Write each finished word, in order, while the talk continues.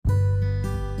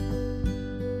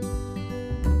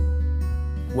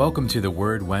Welcome to the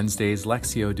Word Wednesdays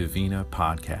Lectio Divina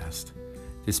podcast.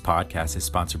 This podcast is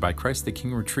sponsored by Christ the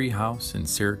King Retreat House in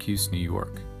Syracuse, New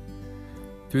York.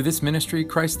 Through this ministry,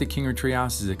 Christ the King Retreat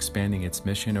House is expanding its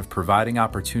mission of providing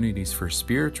opportunities for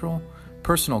spiritual,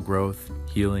 personal growth,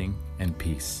 healing, and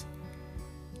peace.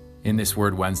 In this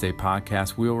Word Wednesday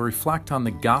podcast, we will reflect on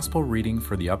the gospel reading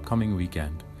for the upcoming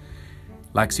weekend.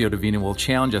 Lectio Divina will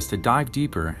challenge us to dive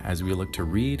deeper as we look to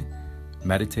read,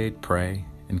 meditate, pray,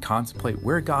 and contemplate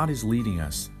where God is leading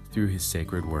us through His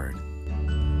sacred word.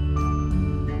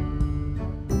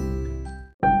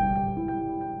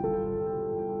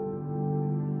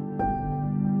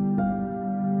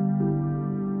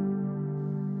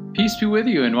 Peace be with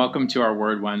you, and welcome to our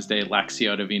Word Wednesday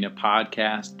Lectio Divina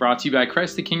podcast, brought to you by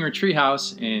Christ the King Retreat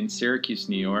House in Syracuse,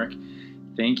 New York.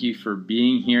 Thank you for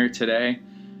being here today.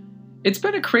 It's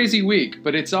been a crazy week,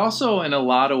 but it's also in a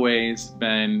lot of ways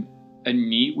been a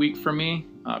neat week for me.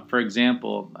 For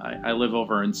example, I live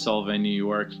over in Solvay, New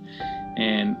York,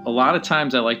 and a lot of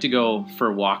times I like to go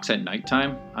for walks at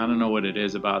nighttime. I don't know what it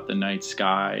is about the night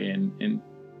sky and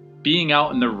being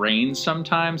out in the rain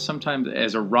sometimes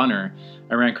as a runner.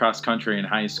 I ran cross country in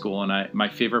high school, and my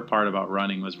favorite part about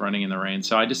running was running in the rain.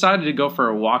 So I decided to go for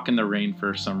a walk in the rain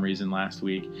for some reason last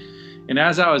week. And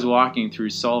as I was walking through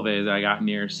Solvay, as I got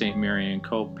near St. Mary and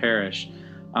Cope Parish,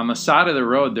 on the side of the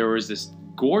road there was this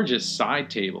gorgeous side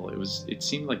table. It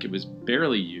seemed like it was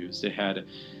barely used. It had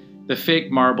the fake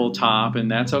marble top,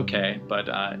 and that's okay, but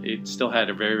it still had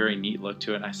a very, very neat look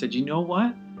to it. And I said, you know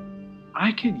what?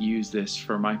 I could use this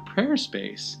for my prayer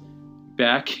space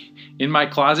back in my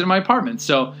closet in my apartment.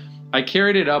 So I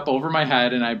carried it up over my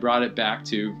head and I brought it back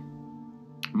to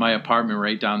my apartment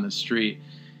right down the street.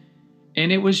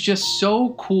 And it was just so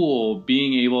cool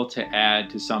being able to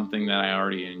add to something that I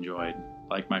already enjoyed,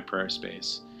 like my prayer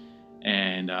space.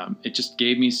 And it just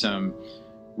gave me some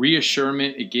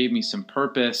reassurance, it gave me some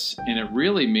purpose, and it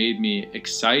really made me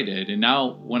excited. And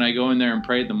now when I go in there and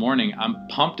pray in the morning, I'm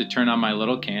pumped to turn on my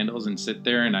little candles and sit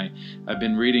there. And I've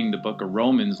been reading the book of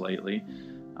Romans lately.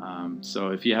 So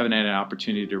if you haven't had an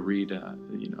opportunity to read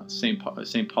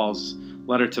St. Paul's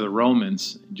letter to the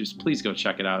Romans, just please go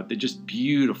check it out. They're just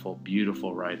beautiful,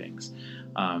 beautiful writings.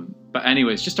 But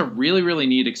anyways, just a really, really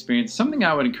neat experience. Something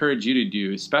I would encourage you to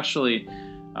do, especially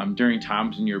during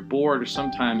times when you're bored, or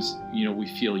sometimes we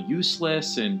feel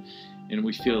useless and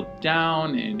we feel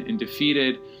down and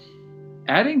defeated.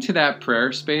 Adding to that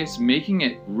prayer space, making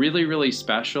it really, really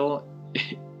special,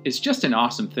 is just an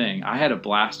awesome thing. I had a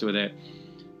blast with it,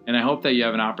 and I hope that you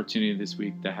have an opportunity this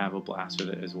week to have a blast with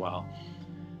it as well.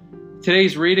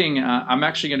 Today's reading, I'm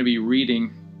actually going to be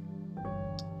reading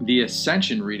the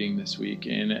Ascension reading this week,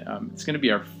 and it's going to be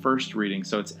our first reading.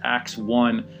 So it's Acts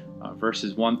 1,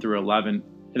 verses 1 through 11.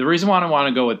 The reason why I want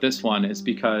to go with this one is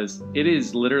because it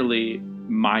is literally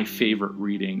my favorite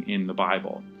reading in the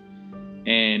Bible.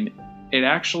 And it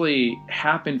actually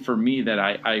happened for me that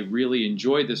I really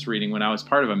enjoyed this reading when I was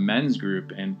part of a men's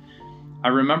group. And I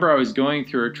remember I was going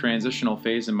through a transitional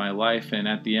phase in my life, and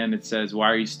at the end it says, "Why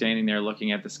are you standing there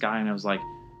looking at the sky?" And I was like,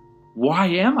 why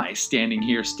am I standing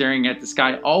here staring at the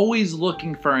sky, always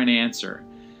looking for an answer?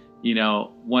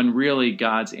 When really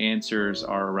God's answers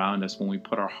are around us, when we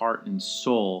put our heart and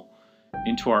soul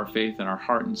into our faith and our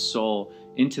heart and soul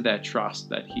into that trust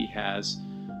that He has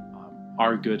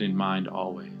our good in mind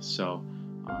always. So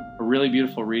a really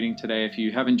beautiful reading today. If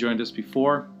you haven't joined us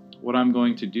before, what I'm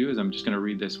going to do is I'm just going to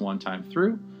read this one time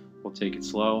through. We'll take it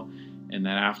slow, and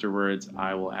then afterwards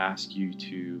I will ask you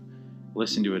to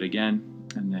listen to it again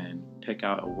and then pick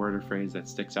out a word or phrase that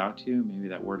sticks out to you. Maybe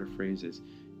that word or phrase is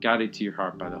guided to your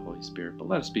heart by the Holy Spirit. But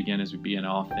let us begin as we begin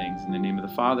all things in the name of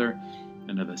the Father,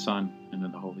 and of the Son, and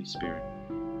of the Holy Spirit.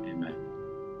 Amen.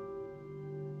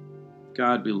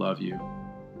 God, we love you.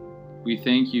 We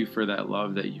thank you for that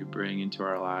love that you bring into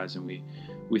our lives, and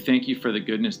we thank you for the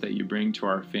goodness that you bring to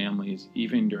our families,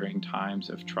 even during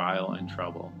times of trial and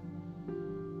trouble.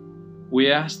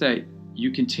 We ask that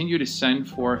you continue to send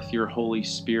forth your Holy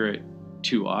Spirit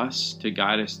to us to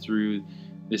guide us through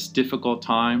this difficult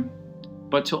time,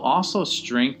 but to also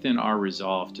strengthen our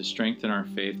resolve, to strengthen our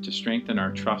faith, to strengthen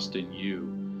our trust in you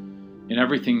in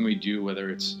everything we do, whether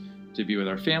it's to be with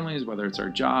our families, whether it's our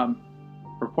job,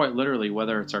 or quite literally,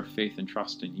 whether it's our faith and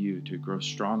trust in you to grow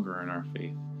stronger in our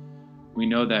faith. We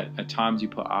know that at times you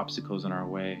put obstacles in our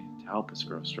way to help us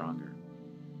grow stronger.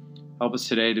 Help us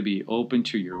today to be open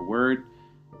to your word.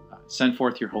 Send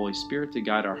forth your Holy Spirit to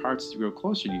guide our hearts to grow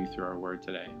closer to you through our word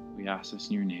today. We ask this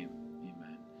in your name.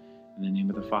 Amen. In the name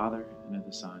of the Father, and of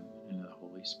the Son, and of the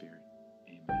Holy Spirit.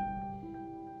 Amen.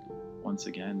 Once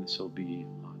again, this will be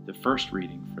the first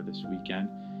reading for this weekend.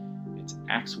 It's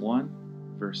Acts 1,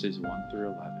 verses 1 through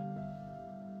 11.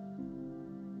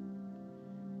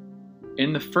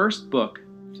 In the first book,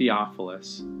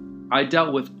 Theophilus, I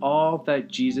dealt with all that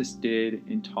Jesus did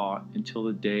and taught until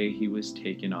the day he was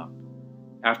taken up,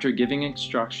 after giving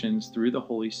instructions through the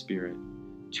Holy Spirit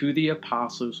to the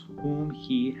apostles whom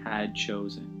he had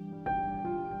chosen.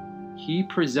 He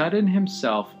presented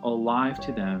himself alive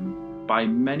to them by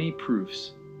many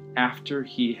proofs after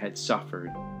he had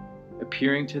suffered,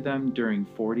 appearing to them during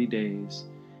 40 days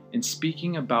and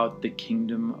speaking about the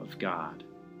kingdom of God.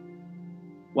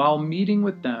 While meeting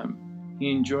with them,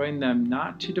 he enjoined them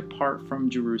not to depart from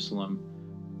Jerusalem,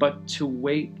 but to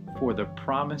wait for the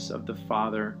promise of the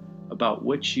Father, about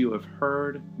which you have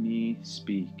heard me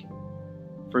speak.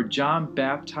 For John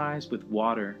baptized with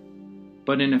water,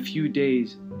 but in a few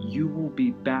days you will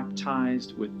be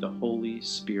baptized with the Holy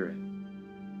Spirit.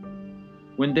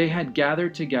 When they had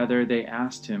gathered together, they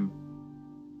asked him,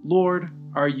 Lord,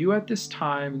 are you at this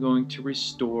time going to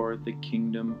restore the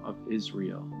kingdom of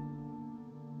Israel?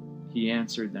 He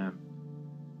answered them,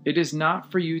 It is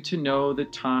not for you to know the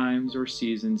times or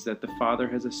seasons that the Father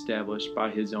has established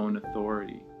by his own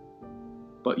authority,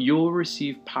 but you will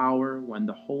receive power when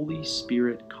the Holy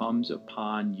Spirit comes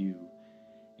upon you,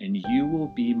 and you will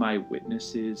be my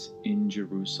witnesses in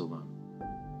Jerusalem,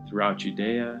 throughout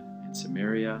Judea and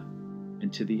Samaria,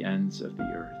 and to the ends of the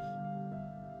earth.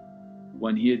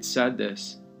 When he had said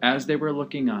this, as they were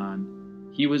looking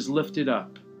on, he was lifted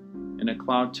up, and a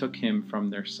cloud took him from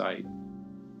their sight.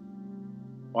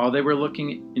 While they were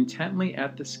looking intently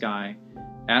at the sky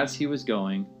as he was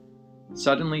going,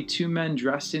 suddenly 2 men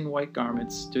dressed in white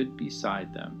garments stood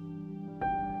beside them.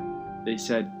 They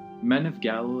said, Men of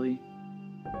Galilee,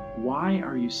 why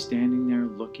are you standing there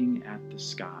looking at the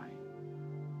sky?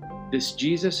 This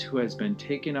Jesus who has been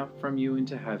taken up from you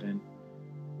into heaven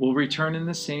will return in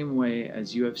the same way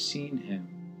as you have seen him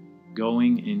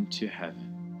going into heaven.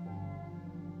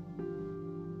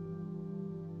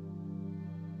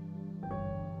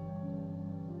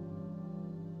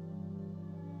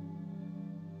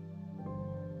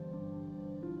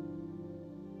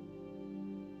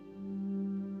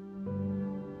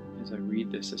 As I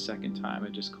read this a second time, I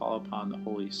just call upon the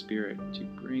Holy Spirit to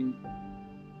bring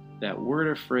that word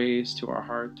or phrase to our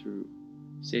heart through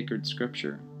sacred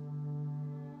scripture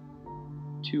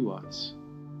to us,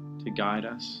 to guide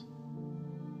us,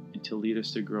 and to lead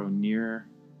us to grow nearer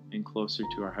and closer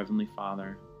to our Heavenly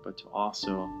Father, but to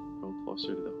also grow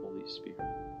closer to the Holy Spirit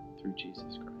through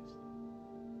Jesus Christ.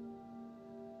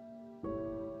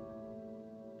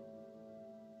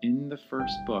 In the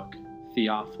first book,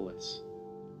 Theophilus,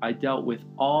 I dealt with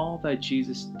all that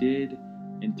Jesus did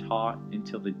and taught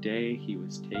until the day he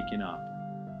was taken up,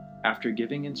 after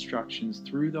giving instructions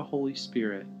through the Holy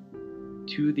Spirit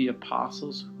to the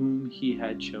apostles whom he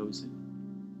had chosen.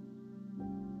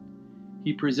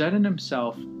 He presented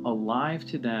himself alive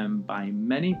to them by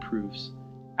many proofs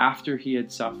after he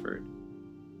had suffered,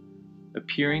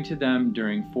 appearing to them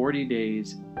during 40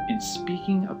 days and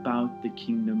speaking about the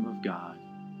kingdom of God.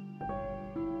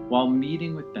 While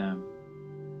meeting with them,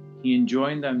 he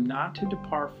enjoined them not to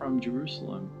depart from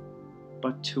Jerusalem,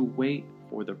 but to wait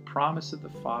for the promise of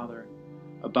the Father,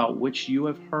 about which you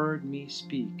have heard me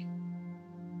speak.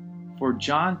 For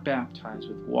John baptized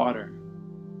with water,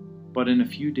 but in a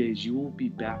few days you will be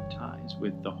baptized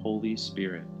with the Holy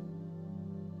Spirit.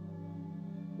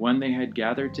 When they had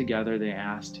gathered together, they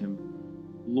asked him,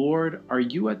 Lord, are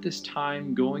you at this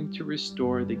time going to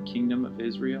restore the kingdom of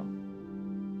Israel?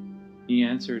 He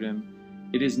answered him,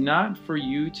 It is not for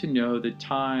you to know the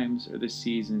times or the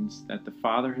seasons that the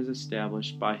Father has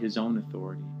established by his own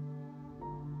authority,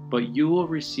 but you will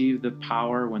receive the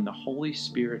power when the Holy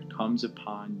Spirit comes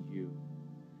upon you,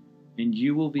 and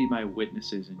you will be my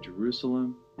witnesses in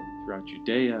Jerusalem, throughout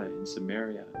Judea and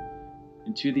Samaria,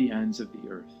 and to the ends of the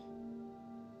earth.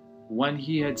 When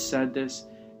he had said this,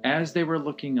 as they were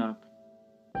looking up,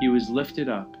 he was lifted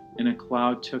up, and a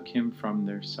cloud took him from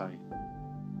their sight.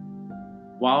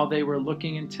 While they were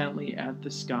looking intently at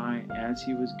the sky as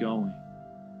he was going,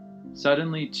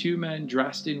 suddenly 2 men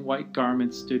dressed in white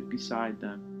garments stood beside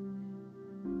them.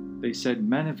 They said,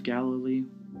 Men of Galilee,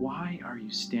 why are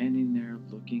you standing there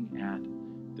looking at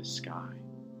the sky?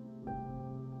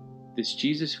 This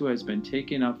Jesus who has been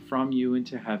taken up from you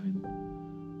into heaven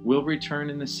will return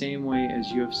in the same way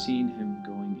as you have seen him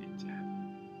going into heaven.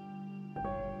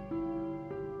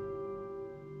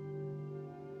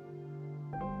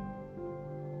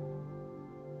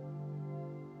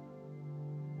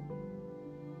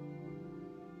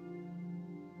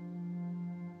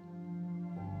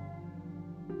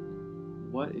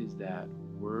 What is that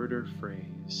word or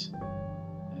phrase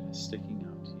that is sticking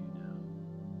out to you now?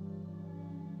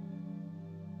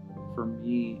 For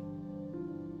me,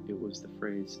 it was the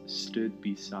phrase stood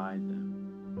beside them.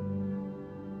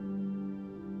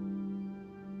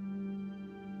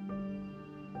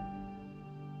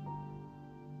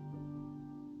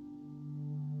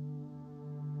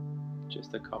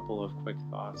 Just a couple of quick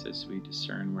thoughts as we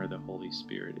discern where the Holy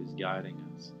Spirit is guiding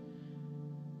us.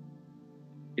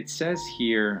 It says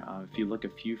here, if you look a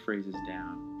few phrases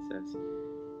down, it says,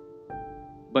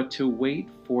 "But to wait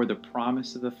for the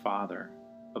promise of the Father,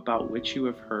 about which you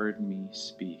have heard me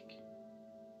speak."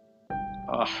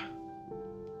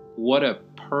 What a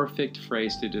perfect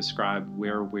phrase to describe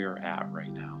where we're at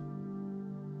right now.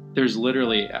 There's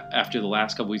literally, after the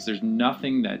last couple weeks, there's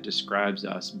nothing that describes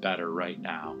us better right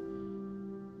now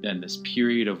than this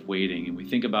period of waiting. And we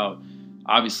think about,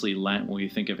 obviously, Lent when we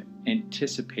think of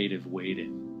anticipative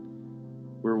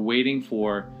waiting. We're waiting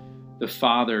for the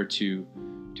Father to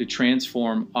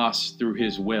transform us through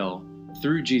His will,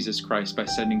 through Jesus Christ, by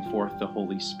sending forth the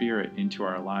Holy Spirit into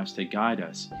our lives to guide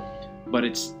us. But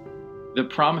it's the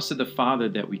promise of the Father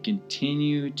that we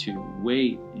continue to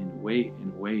wait and wait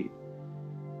and wait.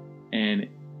 And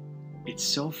it's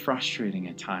so frustrating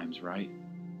at times, right?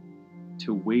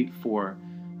 To wait for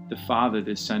the Father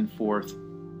to send forth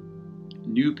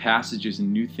new passages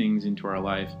and new things into our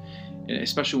life. And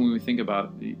especially when we think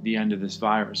about the end of this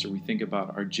virus, or we think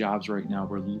about our jobs right now,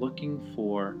 we're looking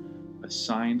for a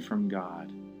sign from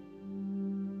God,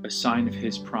 a sign of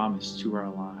His promise to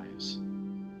our lives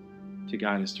to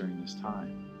guide us during this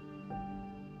time.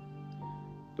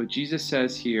 But Jesus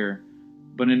says here,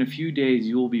 "But in a few days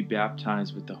you will be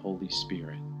baptized with the Holy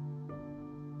Spirit."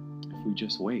 If we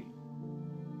just wait.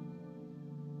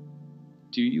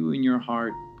 Do you in your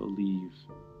heart believe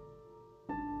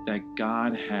that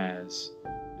God has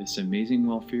this amazing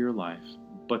will for your life,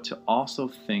 but to also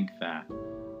think that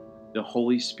the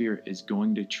Holy Spirit is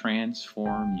going to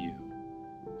transform you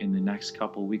in the next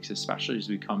couple of weeks, especially as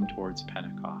we come towards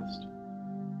Pentecost?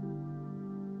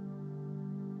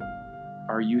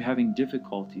 Are you having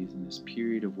difficulties in this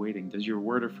period of waiting? Does your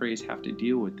word or phrase have to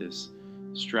deal with this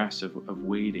stress of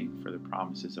waiting for the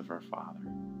promises of our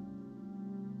Father?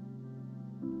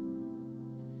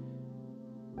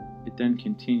 It then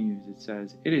continues, it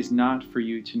says, "It is not for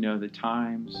you to know the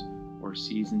times or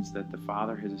seasons that the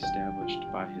Father has established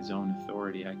by His own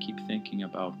authority." I keep thinking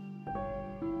about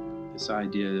this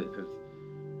idea of,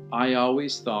 I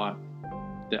always thought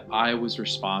that I was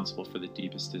responsible for the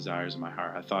deepest desires of my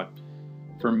heart. I thought,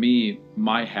 for me,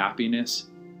 my happiness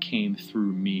came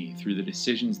through me, through the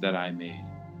decisions that I made.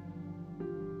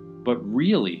 But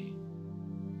really,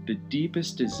 the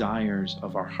deepest desires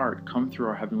of our heart come through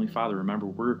our Heavenly Father. Remember,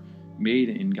 we're made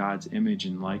in God's image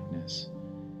and likeness.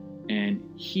 And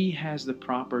He has the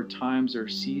proper times or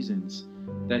seasons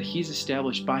that He's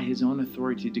established by His own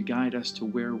authority to guide us to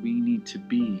where we need to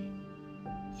be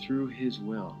through His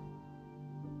will.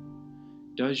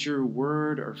 Does your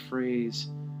word or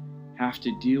phrase have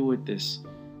to deal with this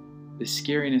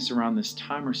scariness around this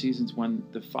time or seasons when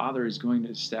the Father is going to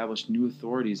establish new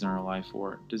authorities in our life?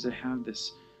 Or does it have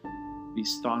these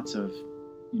thoughts of,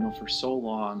 for so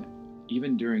long,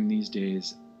 even during these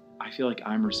days, I feel like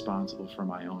I'm responsible for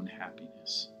my own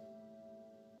happiness,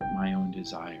 my own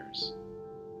desires?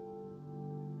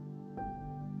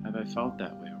 Have I felt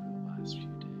that way over the last few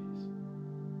days?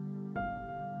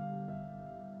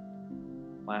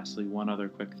 Lastly, one other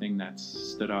quick thing that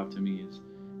stood out to me is,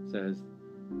 it says,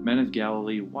 "Men of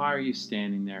Galilee, why are you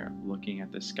standing there looking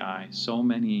at the sky?" So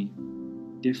many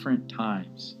different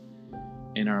times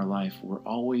in our life, we're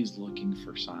always looking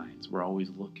for signs. We're always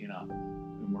looking up,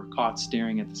 and we're caught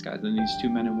staring at the sky. Then these two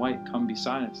men in white come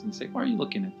beside us and say, "Why are you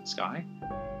looking at the sky?"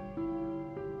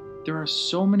 There are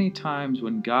so many times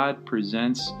when God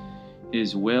presents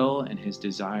His will and His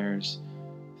desires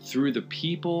through the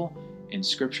people in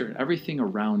Scripture and everything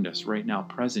around us right now,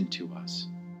 present to us.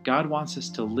 God wants us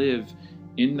to live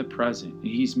in the present, and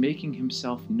He's making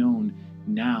Himself known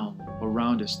now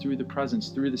around us through the presence,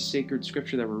 through the sacred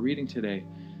Scripture that we're reading today,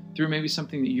 through maybe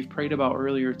something that you've prayed about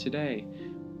earlier today.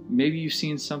 Maybe you've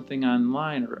seen something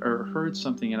online or heard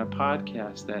something in a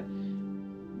podcast that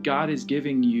God is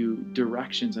giving you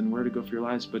directions on where to go for your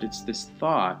lives, but it's this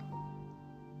thought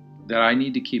that I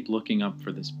need to keep looking up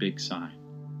for this big sign.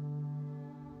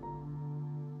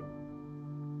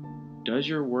 Does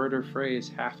your word or phrase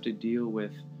have to deal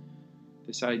with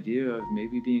this idea of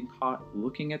maybe being caught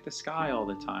looking at the sky all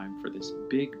the time for this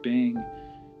big bang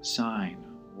sign,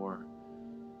 or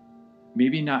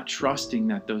maybe not trusting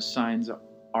that those signs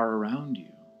are around you?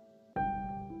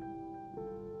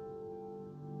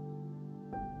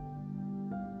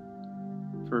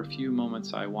 For a few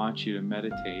moments, I want you to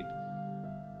meditate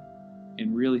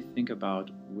and really think about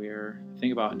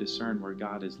and discern where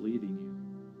God is leading you.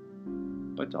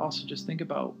 But to also just think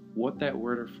about what that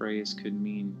word or phrase could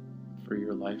mean for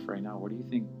your life right now. What do you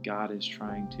think God is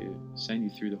trying to send you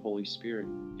through the Holy Spirit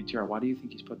into your heart? Why do you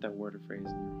think He's put that word or phrase in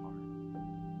your heart?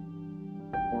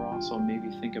 Or also maybe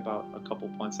think about a couple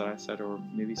points that I said, or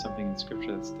maybe something in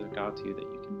Scripture that stuck out to you that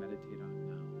you can meditate on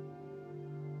now.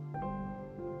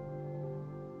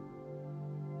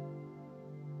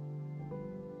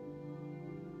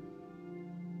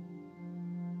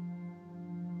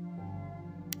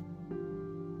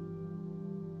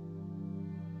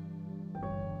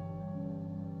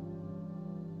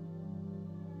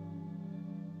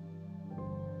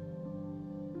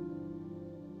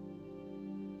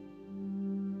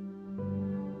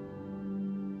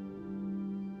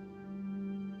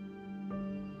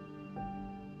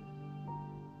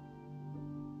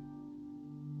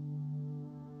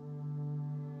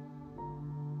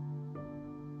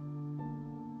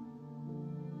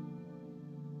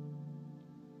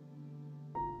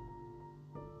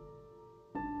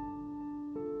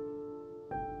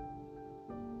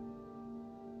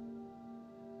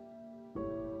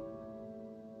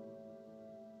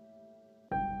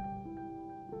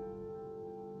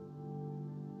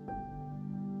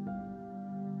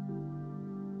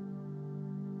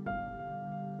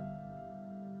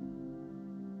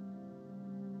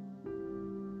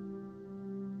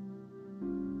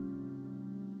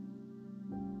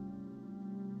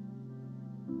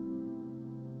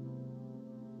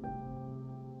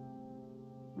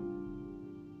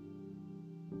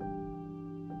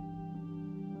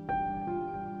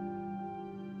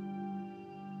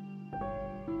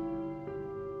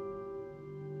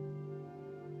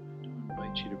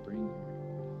 You to bring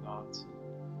your thoughts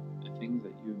and the things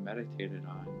that you meditated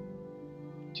on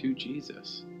to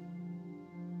Jesus.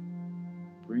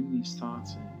 Bring these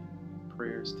thoughts and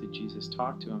prayers to Jesus.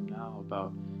 Talk to Him now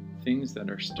about things that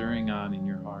are stirring on in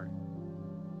your heart.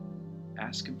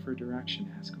 Ask Him for direction.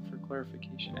 Ask Him for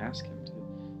clarification. Ask Him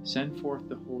to send forth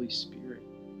the Holy Spirit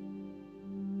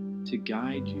to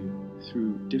guide you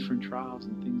through different trials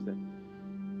and things that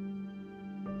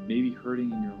may be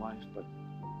hurting in your life, but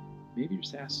maybe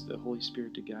just ask the Holy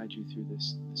Spirit to guide you through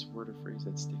this word or phrase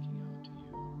that's sticking out to you.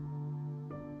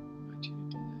 I invite you to do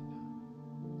that now.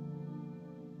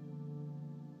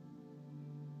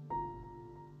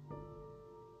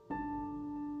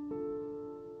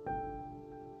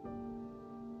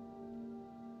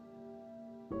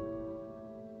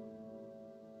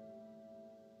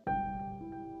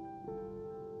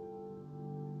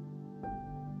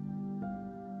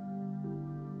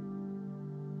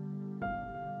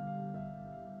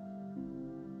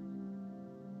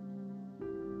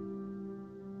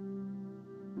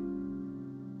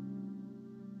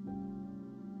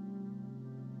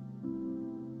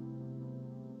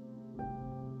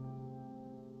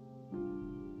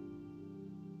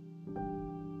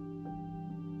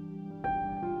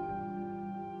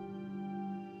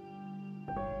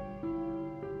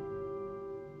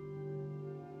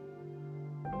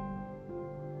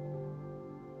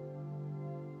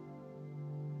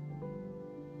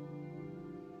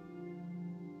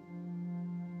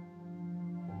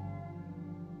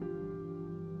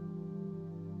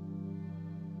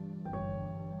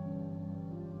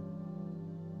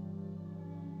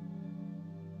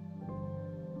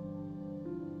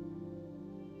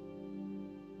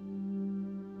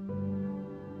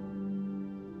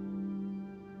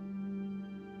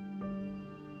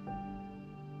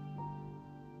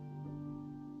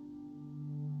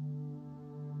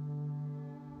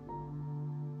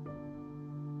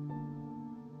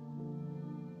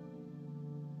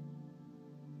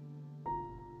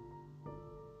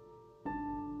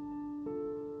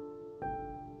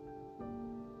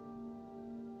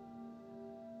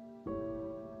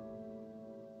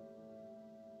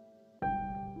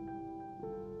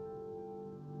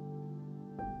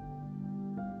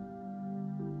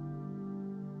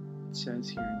 It says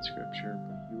here in Scripture,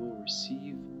 but you will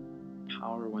receive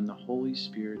power when the Holy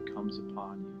Spirit comes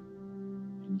upon you,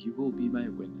 and you will be my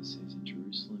witnesses in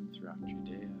Jerusalem, throughout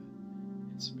Judea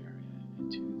and Samaria,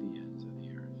 and to the ends of the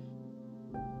earth.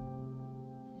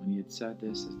 And when he had said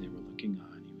this, as they were looking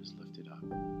on, he was lifted up.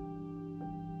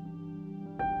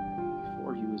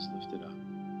 Before he was lifted up,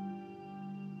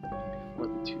 and before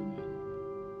the two men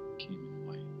came in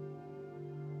white,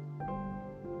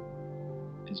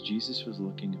 as Jesus was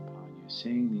looking upon you,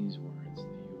 saying these words, that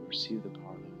you will receive the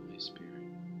power of the Holy Spirit,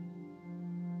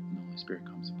 and the Holy Spirit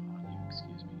comes upon you,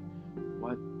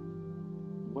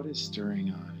 what is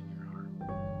stirring on in your heart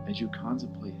as you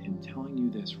contemplate Him telling you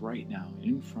this right now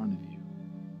in front of you?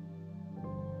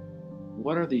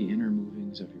 What are the inner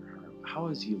movings of your heart? How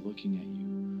is he looking at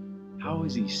you? How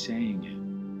is he saying it?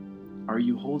 Are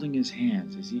you holding his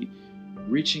hands? Is he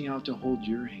reaching out to hold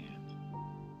your hand?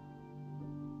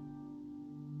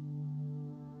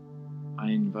 I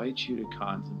invite you to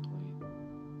contemplate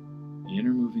the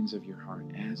inner movings of your heart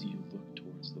as you look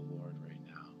towards the Lord right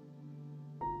now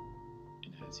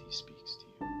and as he speaks to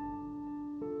you.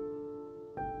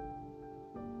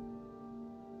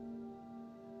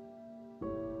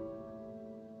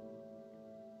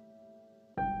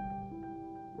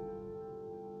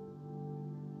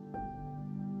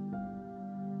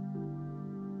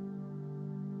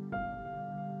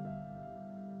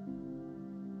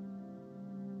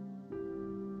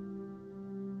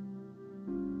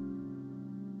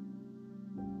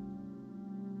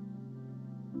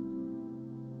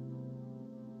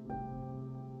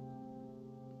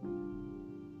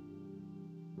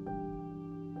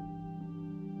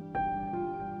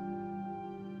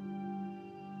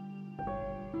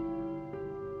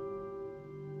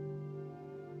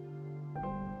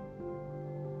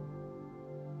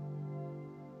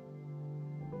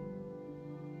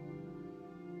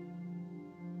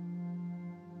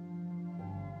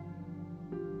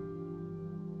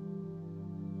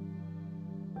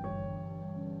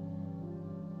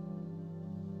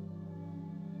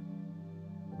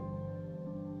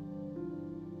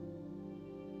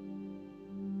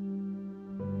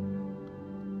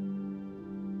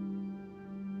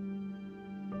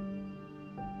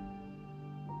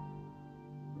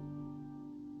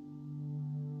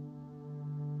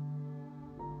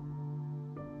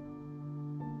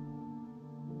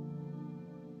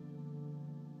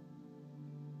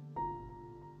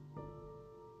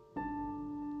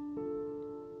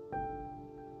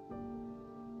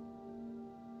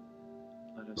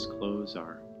 Let us close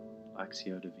our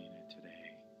Lectio Divina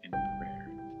today in prayer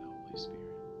with the Holy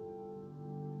Spirit.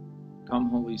 Come,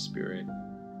 Holy Spirit,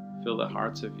 fill the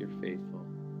hearts of your faithful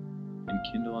and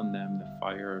kindle in them the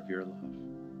fire of your love.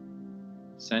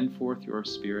 Send forth your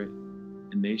Spirit,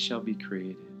 and they shall be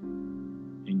created,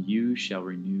 and you shall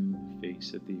renew the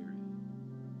face of the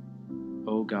earth.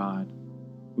 O God,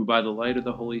 who by the light of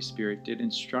the Holy Spirit did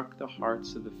instruct the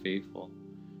hearts of the faithful,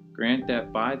 grant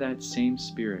that by that same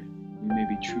Spirit we may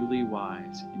be truly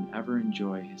wise and ever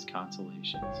enjoy his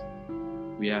consolations.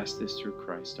 We ask this through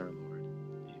Christ our Lord.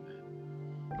 Amen.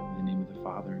 In the name of the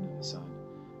Father, and of the Son,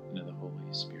 and of the Holy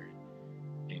Spirit.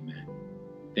 Amen.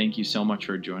 Thank you so much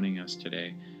for joining us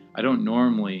today. I don't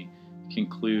normally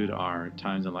conclude our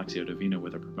times in Lectio Divina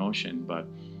with a promotion, but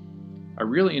I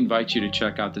really invite you to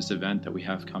check out this event that we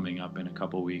have coming up in a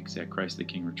couple weeks at Christ the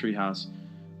King Retreat House.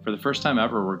 For the first time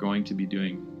ever, we're going to be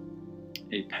doing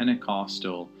a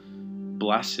Pentecostal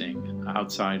blessing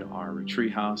outside our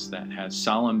retreat house that has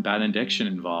solemn benediction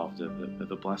involved of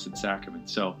the Blessed Sacrament.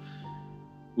 So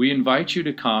we invite you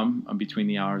to come between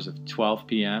the hours of 12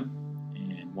 p.m.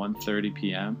 and 1:30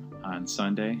 p.m. on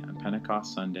Sunday, on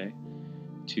Pentecost Sunday,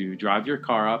 to drive your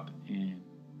car up, and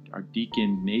our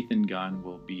deacon Nathan Gunn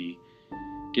will be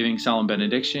giving solemn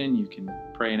benediction. You can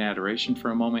pray in adoration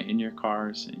for a moment in your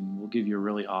cars, and we'll give you a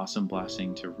really awesome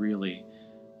blessing to really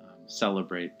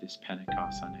celebrate this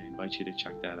Pentecost Sunday. I invite you to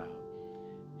check that out.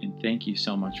 And thank you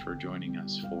so much for joining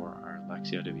us for our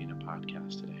Lectio Divina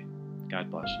podcast today.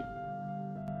 God bless you.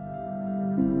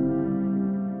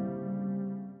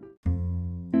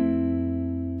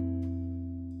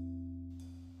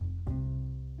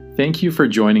 Thank you for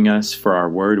joining us for our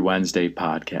Word Wednesday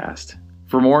podcast.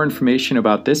 For more information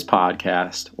about this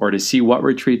podcast, or to see what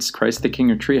retreats Christ the King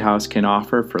Retreat House can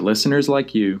offer for listeners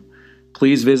like you,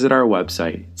 please visit our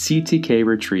website,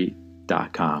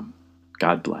 ctkretreat.com.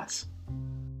 God bless.